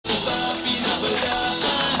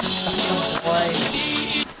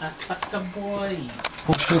Saksa boy.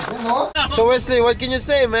 So Wesley, what can you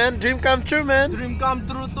say, man? Dream come true, man. Dream come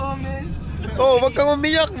true to, man. Oh, wag kang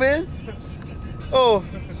umiyak, man. Oh,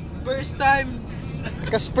 First time.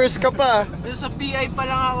 ka-spurs ka pa. Sa PI pa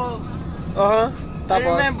lang ako. Tapos, I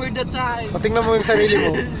remember the time. patingnan mo yung sarili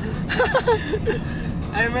mo.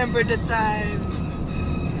 I remember the time.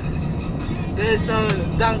 There's a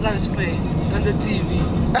Duncan's face on the TV.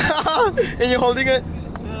 And you're holding it?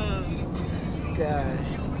 God.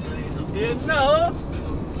 You know?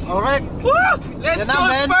 Alright. Woo! Let's go,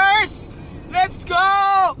 man. Spurs! Let's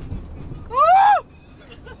go! Woo!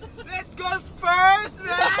 Let's go, Spurs,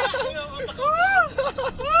 man!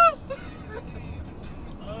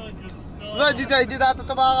 No, dito ata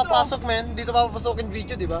ito makakapasok, man. Dito mapapasokin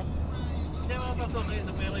video, di ba? Hindi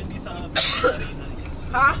mapapasokin, pero hindi sa arena.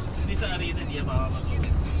 Ha? Hindi sa arena niya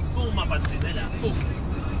mapapasokin. Kung mapansin nila.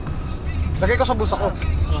 Lagay ko sa busa ko.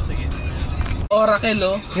 Oh, sige. Oracle,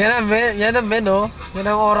 oh. Yan ang men, oh. Yan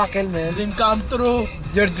ang oracle, man. Dream come true.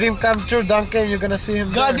 Your dream come true, Duncan. You're gonna see him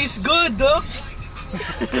God there. is good, oh.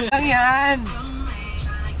 Lang yan.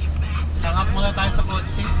 Tangap muna tayo sa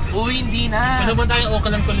kotse. Uy, hindi na. Ano ba tayo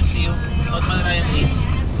okay lang Coliseum? Huwag mo na tayo Ace.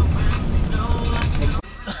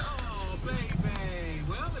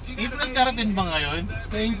 April Karatin ba ngayon?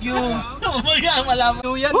 Thank you. Mamaya, malaman.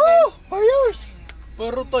 Toyo yan, Woo! Are yours?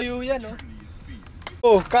 Puro toyo yan, oh.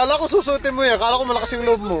 Oh, kala ko susutin mo yan. Kala ko malakas yung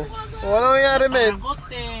loob mo. Oh, ano nangyari, men? Takot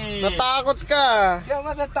eh. Natakot ka. Kaya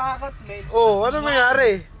matatakot, man. Oh, ano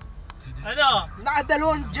nangyari? Ano?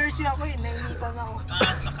 Nakadalawang jersey ako eh. Nainitan ako.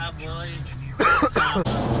 Saka boy.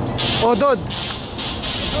 Oh, Dod.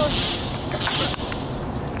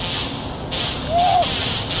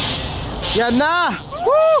 Yan na!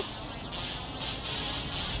 Woo!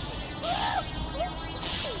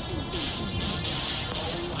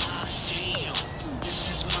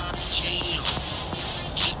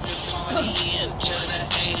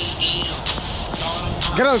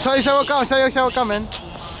 Ganun, sayo-sayo ka, man.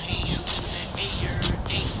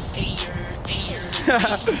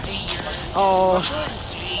 Oh.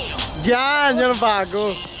 Yan ang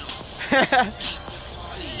bago.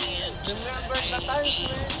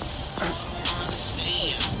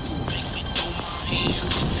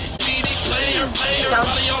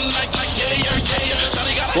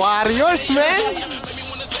 Warriors, man.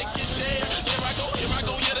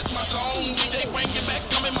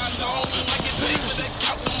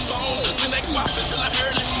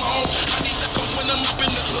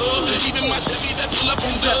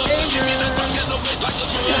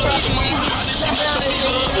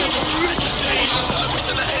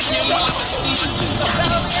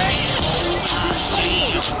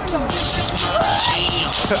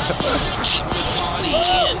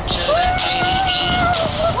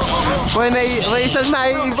 May isang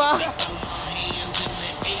naiiba.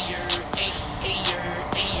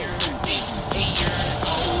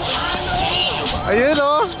 Ayun,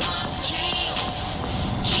 oh.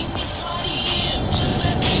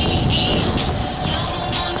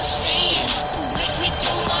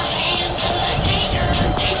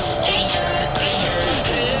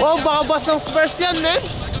 Wow, baka boss ng Spurs yan, man.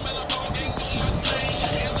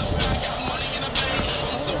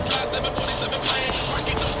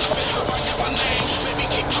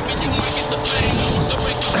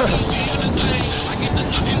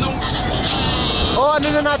 Oh, ano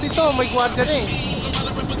na natin to? May guardia na eh.